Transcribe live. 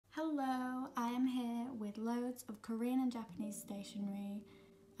loads of Korean and Japanese stationery,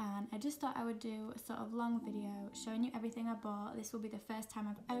 and I just thought I would do a sort of long video showing you everything I bought. This will be the first time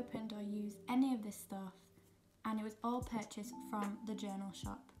I've opened or used any of this stuff, and it was all purchased from the Journal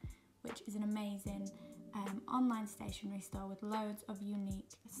Shop, which is an amazing online stationery store with loads of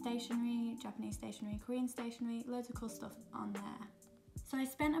unique stationery, Japanese stationery, Korean stationery, loads of cool stuff on there. So I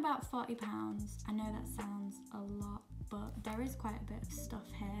spent about £40. I know that sounds a lot, but there is quite a bit of stuff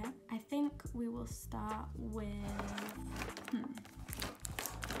here. I think we will start with,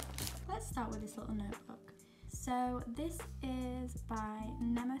 let's start with this little notebook. So this is by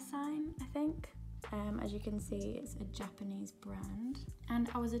Nemesign, I think. As you can see, it's a Japanese brand, and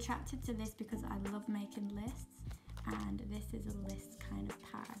I was attracted to this because I love making lists, and this is a list kind of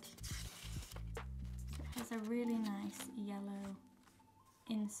pad. So it has a really nice yellow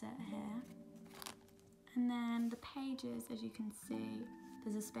insert here, and then the pages, as you can see,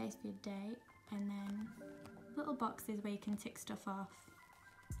 there's a space for your date, and then little boxes where you can tick stuff off.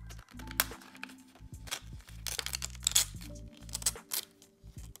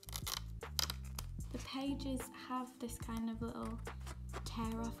 The pages have this kind of little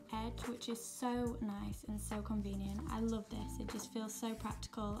tear off edge, which is so nice and so convenient. I love this, it just feels so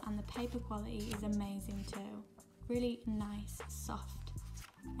practical, and the paper quality is amazing too. Really nice, soft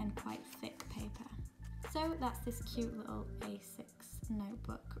and quite thick paper. So that's this cute little A6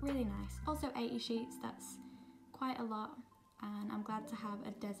 notebook, really nice. Also 80 sheets, that's quite a lot, and I'm glad to have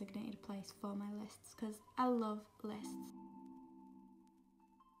a designated place for my lists because I love lists.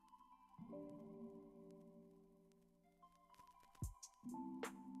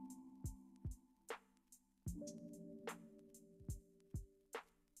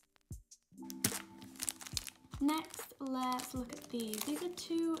 Next, let's look at these. These are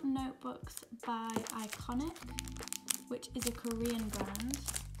two notebooks by Iconic, which is a Korean brand.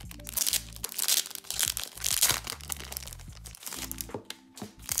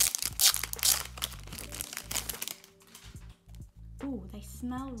 Ooh, they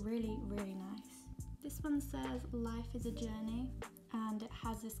smell really, really nice. This one says life is a journey, and it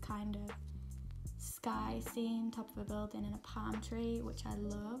has this kind of sky scene, top of a building and a palm tree, which I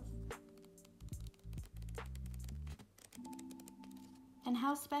love. And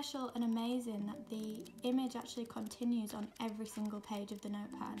how special and amazing that the image actually continues on every single page of the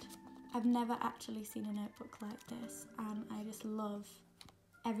notepad. I've never actually seen a notebook like this, and I just love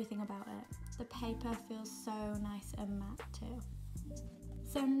everything about it. The paper feels so nice and matte too.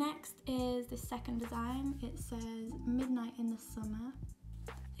 So next is the second design. It says Midnight in the Summer,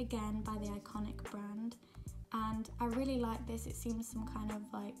 again by the Iconic brand, and I really like this. It seems some kind of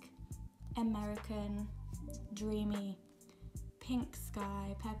like American dreamy pink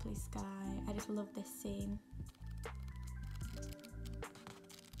sky, purpley sky. I just love this scene.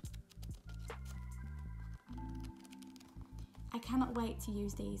 I cannot wait to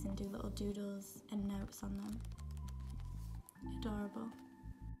use these and do little doodles and notes on them. Adorable.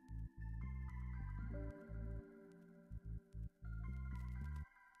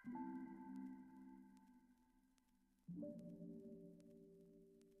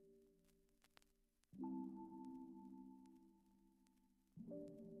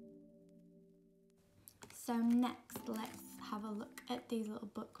 So next, let's have a look at these little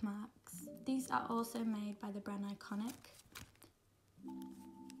bookmarks. These are also made by the brand Iconic.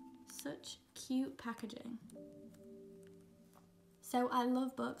 Such cute packaging. So I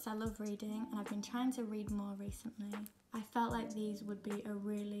love books, I love reading, and I've been trying to read more recently. I felt like these would be a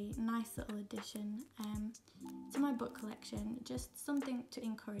really nice little addition to my book collection, just something to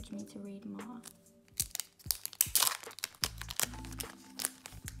encourage me to read more.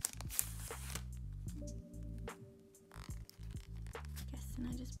 And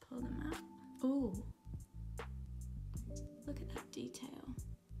I just pull them out. Ooh, look at that detail.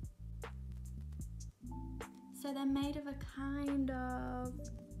 So they're made of a kind of,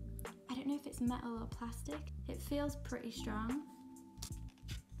 I don't know if it's metal or plastic. It feels pretty strong.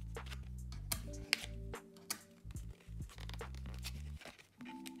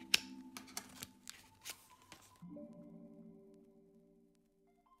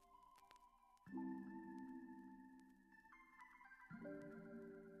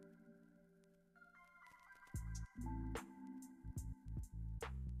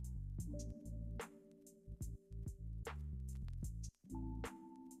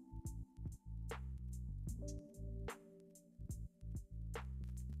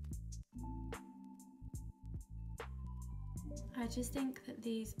 I just think that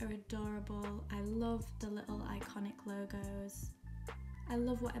these are adorable. I love the little Iconic logos. I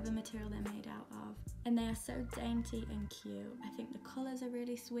love whatever material they're made out of, and they are so dainty and cute. I think the colours are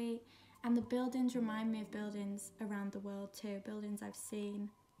really sweet, And the buildings remind me of buildings around the world too, buildings I've seen.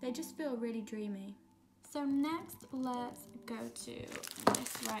 They just feel really dreamy. So next, let's go to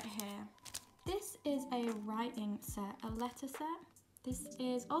this right here. This is a writing set, a letter set. This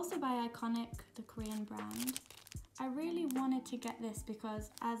is also by Iconic, the Korean brand. I really wanted to get this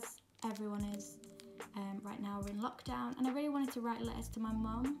because as everyone is right now, we're in lockdown, and I really wanted to write letters to my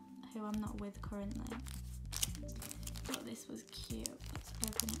mum, who I'm not with currently. Thought this was cute. Let's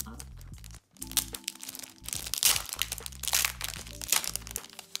open it up.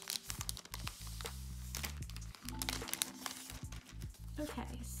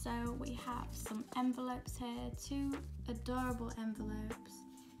 Okay, so we have some envelopes here, 2 adorable envelopes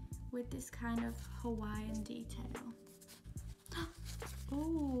with this kind of Hawaiian detail.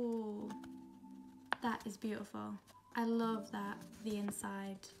 Ooh, that is beautiful. I love that the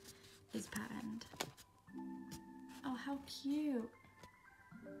inside is patterned. Oh, how cute.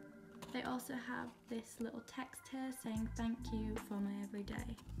 They also have this little text here saying thank you for my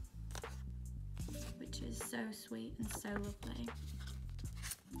everyday, which is so sweet and so lovely.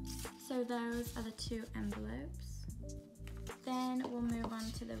 So those are the 2 envelopes. Then we'll move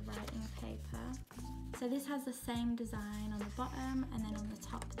on to the writing paper. So this has the same design on the bottom and then on the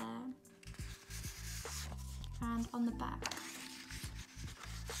top there. And on the back,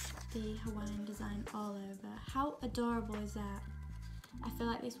 the Hawaiian design all over. How adorable is that? I feel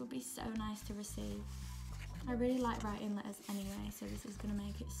like this would be so nice to receive. I really like writing letters anyway, so this is going to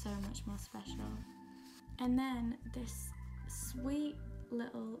make it so much more special. And then this sweet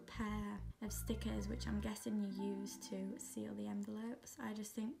little pair of stickers, which I'm guessing you use to seal the envelopes. I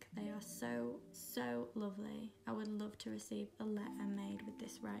just think they are so, so lovely. I would love to receive a letter made with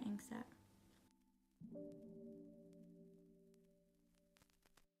this writing set.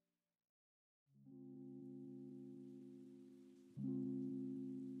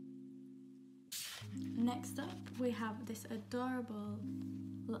 Next up, we have this adorable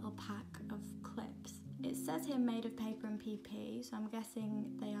little pack of clips. It says here made of paper and PP, so I'm guessing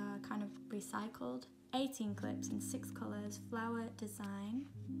they are kind of recycled. 18 clips in 6 colours, flower design.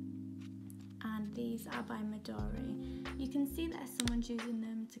 And these are by Midori. You can see that someone's using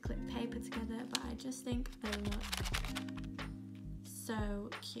them to clip paper together, but I just think they look so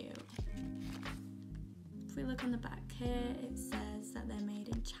cute. If we look on the back here, it says that they're made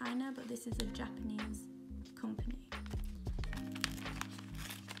in China, but this is a Japanese company.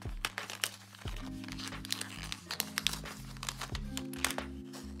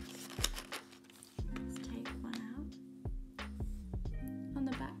 Let's take one out. On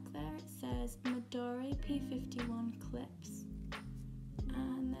the back there it says Midori P51 clips,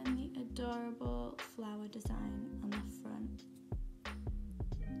 and then the adorable flower design on the front.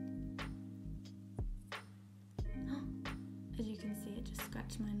 As you can see, it just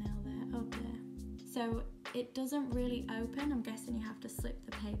scratched my nail there, up there. So it doesn't really open. I'm guessing you have to slip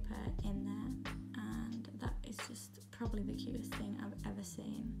the paper in there, and that is just probably the cutest thing I've ever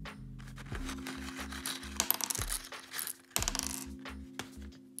seen.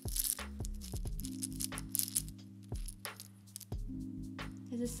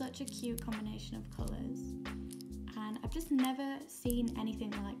 This is such a cute combination of colours, and I've just never seen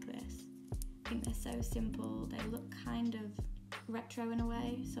anything like this. I think they're so simple. They look kind of retro in a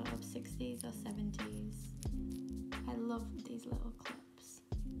way, sort of 60s or 70s. I love these little clips.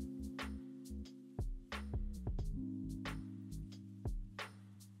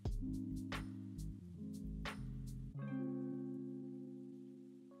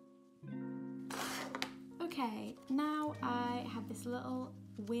 Okay, now I have this little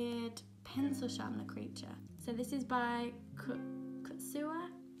weird pencil sharpener creature. So this is by Kutsuwa.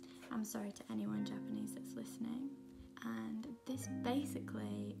 I'm sorry to anyone Japanese that's listening. And this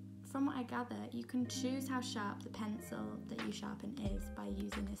basically, from what I gather, you can choose how sharp the pencil that you sharpen is by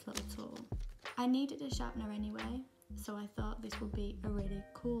using this little tool. I needed a sharpener anyway, so I thought this would be a really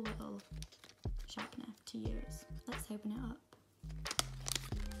cool little sharpener to use. Let's open it up.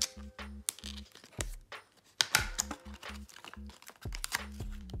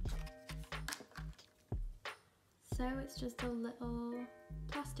 So it's just a little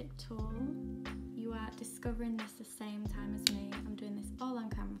plastic tool. You are discovering this the same time as me. I'm doing this all on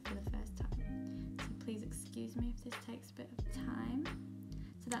camera for the first time, so please excuse me if this takes a bit of time.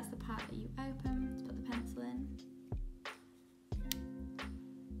 So that's the part that you open to put the pencil in.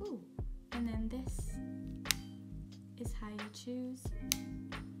 Ooh. And then this is how you choose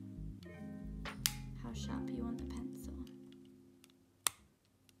how sharp you want the pencil.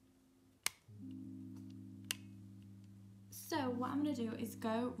 So what I'm going to do is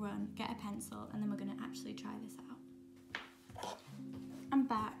go run, get a pencil, and then we're going to actually try this out. I'm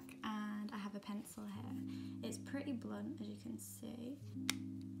back, and pencil here. It's pretty blunt, as you can see.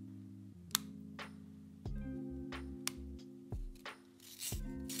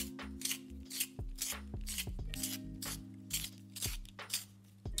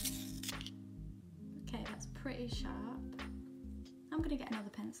 Okay, that's pretty sharp. I'm gonna get another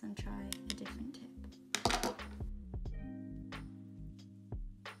pencil and try a different tip.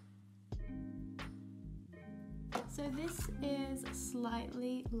 So this is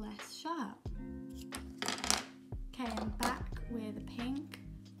slightly less sharp. Okay, I'm back with a pink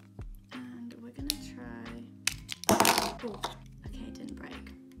and we're gonna try, oh, okay, it didn't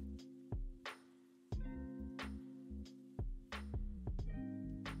break.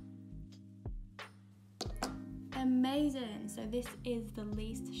 Amazing, so this is the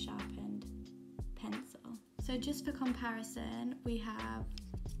least sharpened pencil. So just for comparison, we have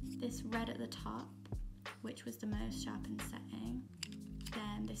this red at the top, which was the most sharpened setting,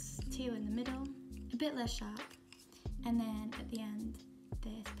 then this teal in the middle, a bit less sharp, and then at the end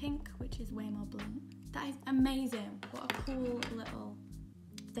this pink, which is way more blunt. That is amazing. What a cool little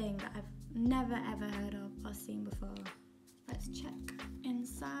thing that I've never ever heard of or seen before. Let's check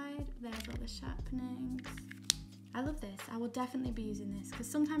inside. There's all the sharpenings. I love this. I will definitely be using this because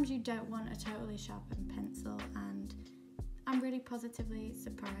sometimes you don't want a totally sharpened pencil, and I'm really positively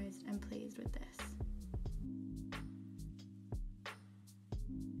surprised and pleased with this.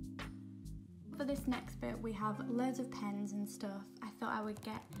 For this next bit, we have loads of pens and stuff. I thought I would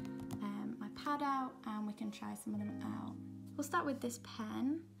get my pad out and we can try some of them out. We'll start with this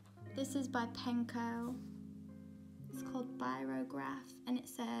pen. This is by Penco. It's called Birograph and it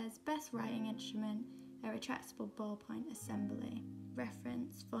says best writing instrument, a retractable ballpoint assembly.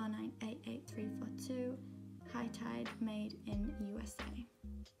 Reference 4988342, High Tide, made in USA.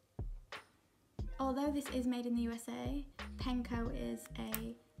 Although this is made in the USA, Penco is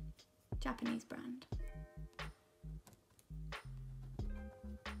a Japanese brand.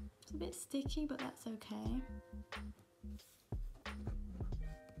 It's a bit sticky, but that's okay.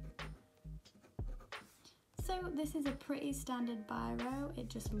 So this is a pretty standard biro. It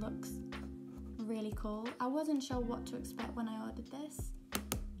just looks really cool. I wasn't sure what to expect when I ordered this,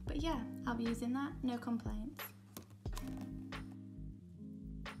 but yeah, I'll be using that, no complaints.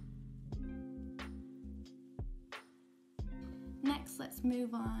 Next, let's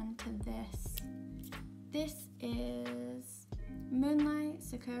move on to this. This is Moonlight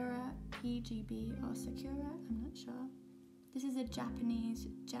Sakura PGB or Sakura, I'm not sure. This is a Japanese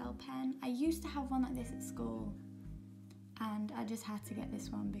gel pen. I used to have one like this at school and I just had to get this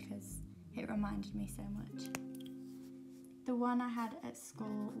one because it reminded me so much. The one I had at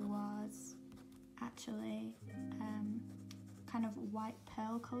school was actually kind of white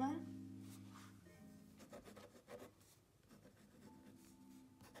pearl colour.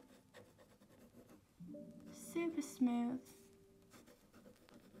 Super smooth.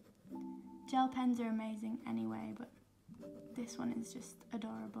 Gel pens are amazing anyway, but this one is just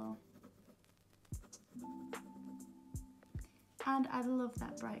adorable. And I love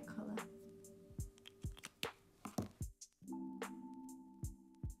that bright colour.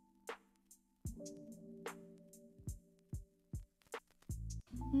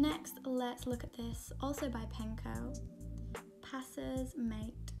 Next, let's look at this, also by Penco. Passes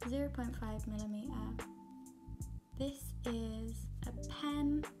Mate 0.5mm. This is a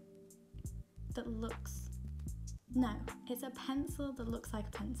pen that looks, no, it's a pencil that looks like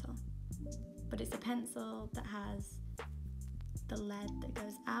a pencil, but it's a pencil that has the lead that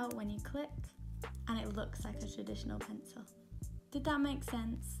goes out when you click, and it looks like a traditional pencil. Did that make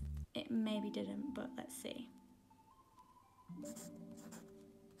sense? It maybe didn't, but let's see.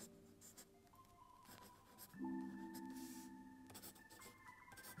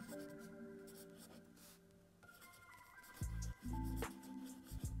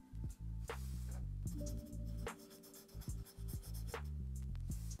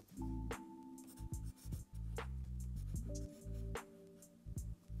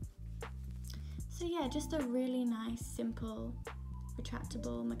 So yeah, just a really nice, simple,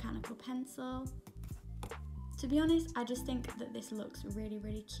 retractable mechanical pencil. To be honest, I just think that this looks really,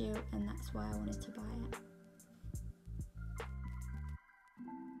 really cute, and that's why I wanted to buy it.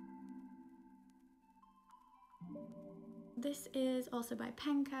 This is also by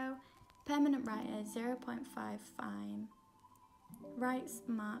Penco, Permanent Writer 0.5 fine. Writes,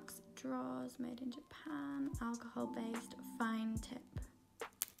 marks, draws, made in Japan, alcohol-based, fine tip.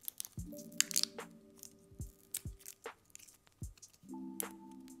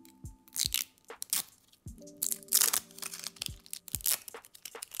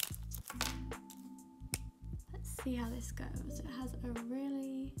 Let's see how this goes. It has a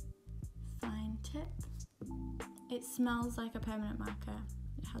really fine It smells like a permanent marker.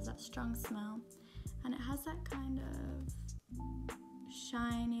 It has that strong smell, and it has that kind of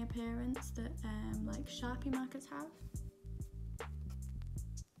shiny appearance that like Sharpie markers have.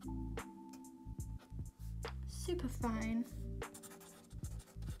 Super fine.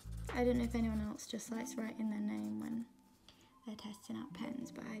 I don't know if anyone else just likes writing their name when they're testing out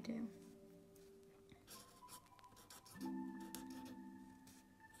pens, but I do.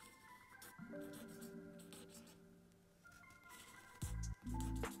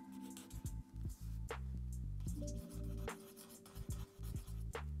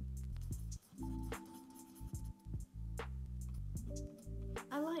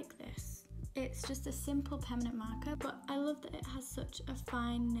 I like this. It's just a simple permanent marker, but I love that it has such a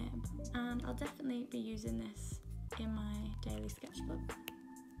fine nib, and I'll definitely be using this in my daily sketchbook.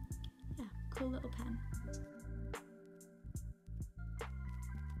 Yeah, cool little pen.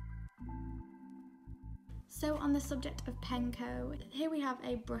 So on the subject of Penco, here we have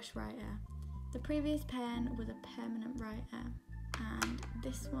a brush writer. The previous pen was a permanent writer, and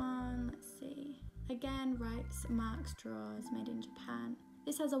this one, let's see, again writes, marks, draws, made in Japan.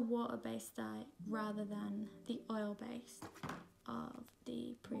 This has a water-based dye rather than the oil-based of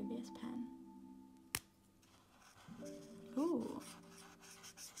the previous pen. Ooh.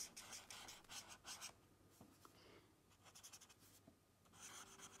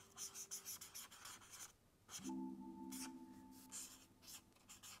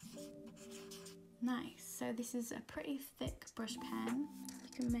 Nice. So this is a pretty thick brush pen. You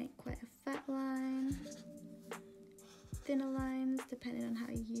can make quite a fat line, thinner lines depending on how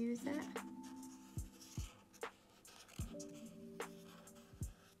you use it.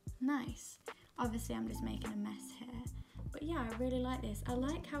 Nice. Obviously I'm just making a mess here, but yeah, I really like this. I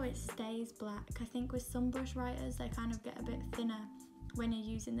like how it stays black. I think with some brush writers they kind of get a bit thinner when you're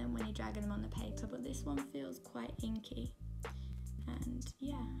using them, when you're dragging them on the paper, but this one feels quite inky, and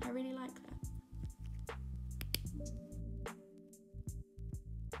yeah, I really like that.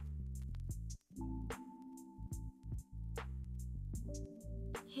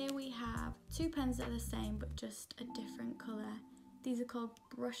 Here we have two pens that are the same but just a different colour. These are called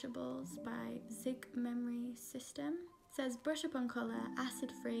Brushables by Zig Memory System. It says brush up on colour,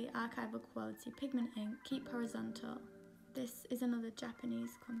 acid free, archival quality, pigment ink, keep horizontal. This is another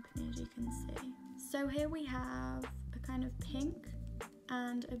Japanese company, as you can see. So here we have a kind of pink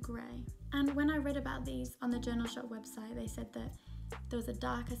and a grey. And when I read about these on the Journal Shop website, they said that there was a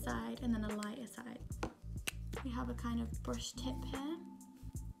darker side and then a lighter side. We have a kind of brush tip here.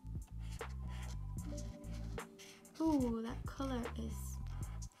 Ooh, that colour is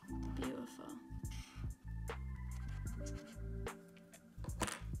beautiful.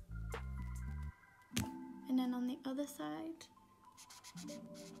 And then on the other side,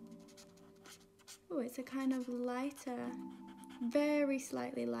 oh, it's a kind of lighter, very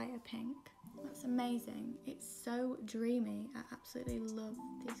slightly lighter pink. That's amazing. It's so dreamy. I absolutely love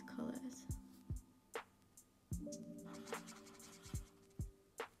these colours.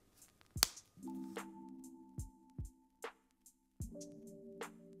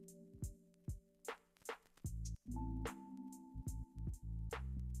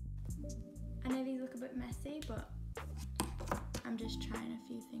 I know these look a bit messy, but I'm just trying a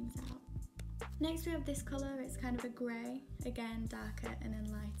few things out. Next we have this colour. It's kind of a grey, again darker and then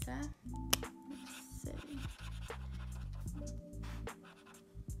lighter. Let's see.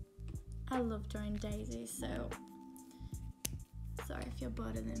 I love drawing daisies, so sorry if you're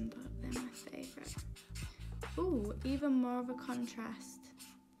bored of them, but they're my favourite. Ooh, even more of a contrast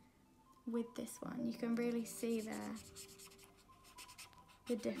with this one. You can really see there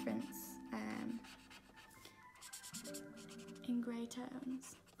the difference in grey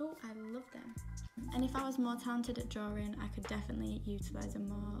tones. Oh, I love them. And if I was more talented at drawing, I could definitely utilise them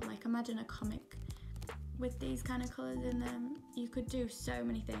more. Like, imagine a comic with these kind of colours in them. You could do so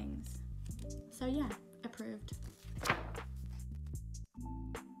many things. So yeah, approved.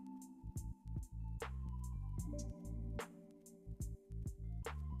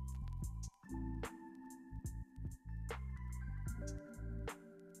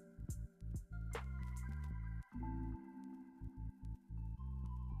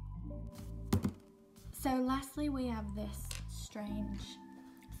 So lastly we have this strange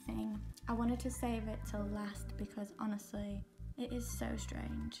thing. I wanted to save it till last because honestly it is so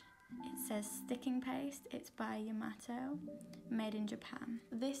strange. It says sticking paste. It's by Yamato, made in Japan.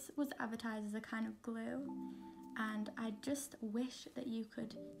 This was advertised as a kind of glue, and I just wish that you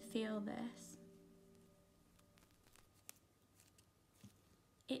could feel this.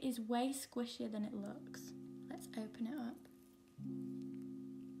 It is way squishier than it looks. Let's open it up.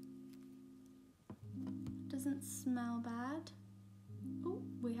 doesn't smell bad. Oh,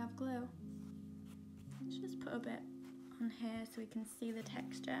 we have glue. Let's just put a bit on here so we can see the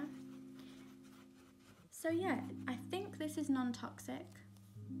texture. So yeah, I think this is non-toxic.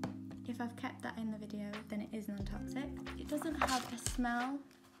 If I've kept that in the video, then it is non-toxic. It doesn't have a smell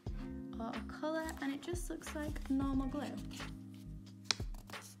or a colour, and it just looks like normal glue.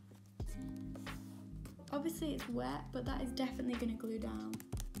 Obviously it's wet, but that is definitely going to glue down.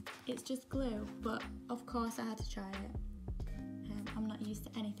 It's just glue, but of course I had to try it. I'm not used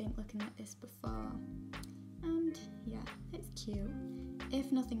to anything looking like this before. And yeah, it's cute.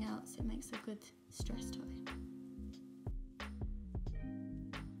 If nothing else, it makes a good stress toy.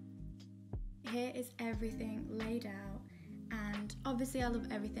 Here is everything laid out, and obviously I love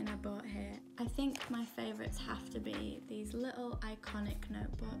everything I bought here. I think my favourites have to be these little iconic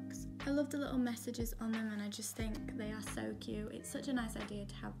notebooks. I love the little messages on them, and I just think they are so cute. It's such a nice idea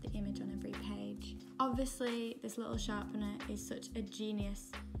to have the image on every page. Obviously this little sharpener is such a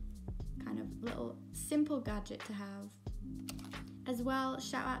genius kind of little simple gadget to have. As well,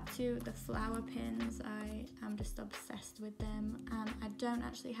 shout out to the flower pins. I am just obsessed with them, and I don't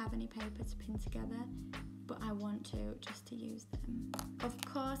actually have any paper to pin together, but I want to, just to use them. Of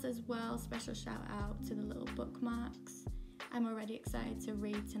course, as well, special shout out to the little bookmarks. I'm already excited to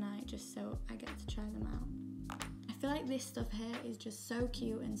read tonight just so I get to try them out. I feel like this stuff here is just so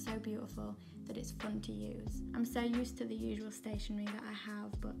cute and so beautiful that it's fun to use. I'm so used to the usual stationery that I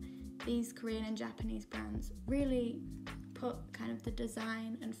have, but these Korean and Japanese brands really put kind of the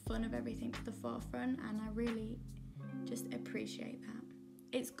design and fun of everything to the forefront, and I really just appreciate that.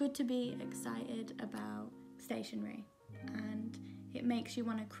 It's good to be excited about stationery, and it makes you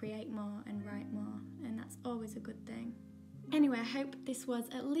want to create more and write more, and that's always a good thing. Anyway, I hope this was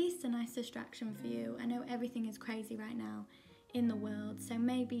at least a nice distraction for you. I know everything is crazy right now in the world, so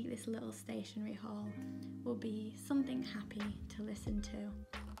maybe this little stationery haul will be something happy to listen to.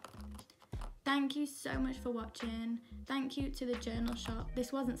 Thank you so much for watching. Thank you to the journal shop.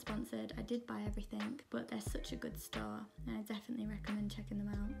 This wasn't sponsored, I did buy everything, but they're such a good store and I definitely recommend checking them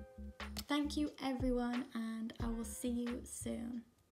out. Thank you everyone, and I will see you soon.